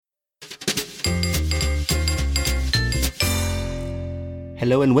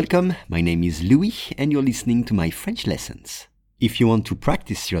Hello and welcome. My name is Louis and you're listening to my French lessons. If you want to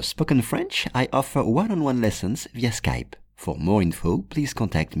practice your spoken French, I offer one-on-one lessons via Skype. For more info, please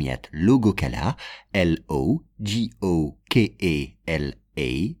contact me at logokala, Logokala,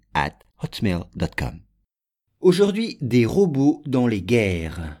 @hotmail.com. Aujourd'hui, des robots dans les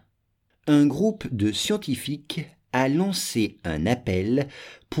guerres. Un groupe de scientifiques a lancé un appel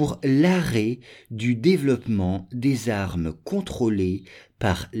pour l'arrêt du développement des armes contrôlées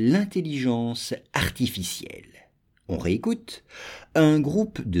par l'intelligence artificielle. On réécoute. Un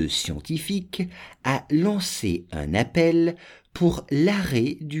groupe de scientifiques a lancé un appel pour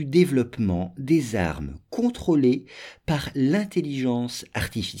l'arrêt du développement des armes contrôlées par l'intelligence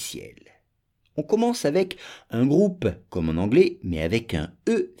artificielle. On commence avec un groupe, comme en anglais, mais avec un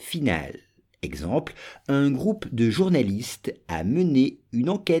E final. Exemple, un groupe de journalistes a mené une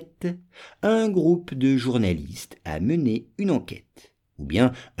enquête. Un groupe de journalistes a mené une enquête. Ou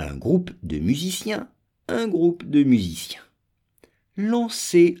bien un groupe de musiciens. Un groupe de musiciens.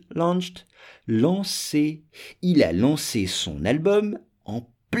 Lancer, launched, lancer. Il a lancé son album en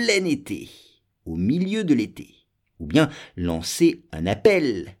plein été, au milieu de l'été. Ou bien lancer un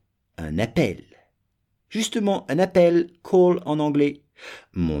appel, un appel. Justement, un appel, call en anglais.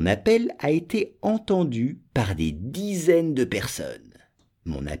 Mon appel a été entendu par des dizaines de personnes.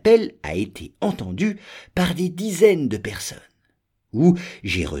 Mon appel a été entendu par des dizaines de personnes. Ou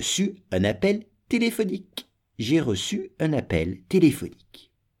j'ai reçu un appel téléphonique. J'ai reçu un appel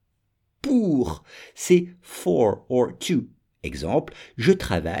téléphonique. Pour, c'est for or to. Exemple, je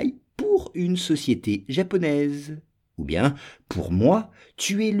travaille pour une société japonaise. Ou bien, pour moi,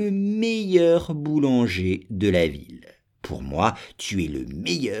 tu es le meilleur boulanger de la ville. Pour moi, tu es le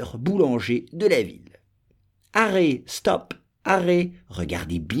meilleur boulanger de la ville. Arrêt, stop, arrêt.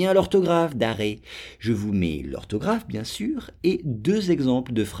 Regardez bien l'orthographe d'arrêt. Je vous mets l'orthographe, bien sûr, et 2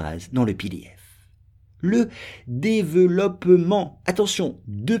 exemples de phrases dans le PDF. Le développement. Attention,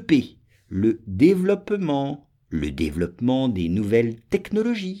 2P. Le développement des nouvelles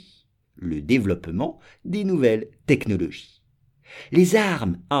technologies. Le développement des nouvelles technologies. Les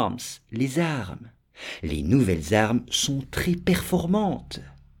armes, arms, les armes. Les nouvelles armes sont très performantes.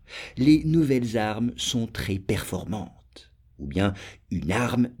 Les nouvelles armes sont très performantes. Ou bien une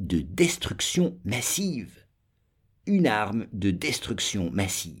arme de destruction massive. Une arme de destruction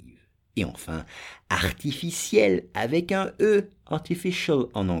massive. Et enfin, artificielle avec un E, artificial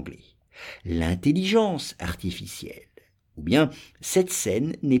en anglais. L'intelligence artificielle. Ou bien, cette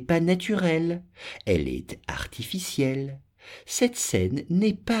scène n'est pas naturelle, elle est artificielle. Cette scène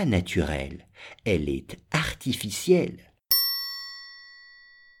n'est pas naturelle, elle est artificielle.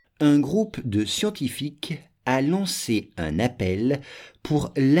 Un groupe de scientifiques a lancé un appel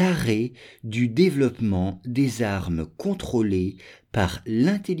pour l'arrêt du développement des armes contrôlées par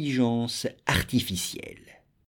l'intelligence artificielle.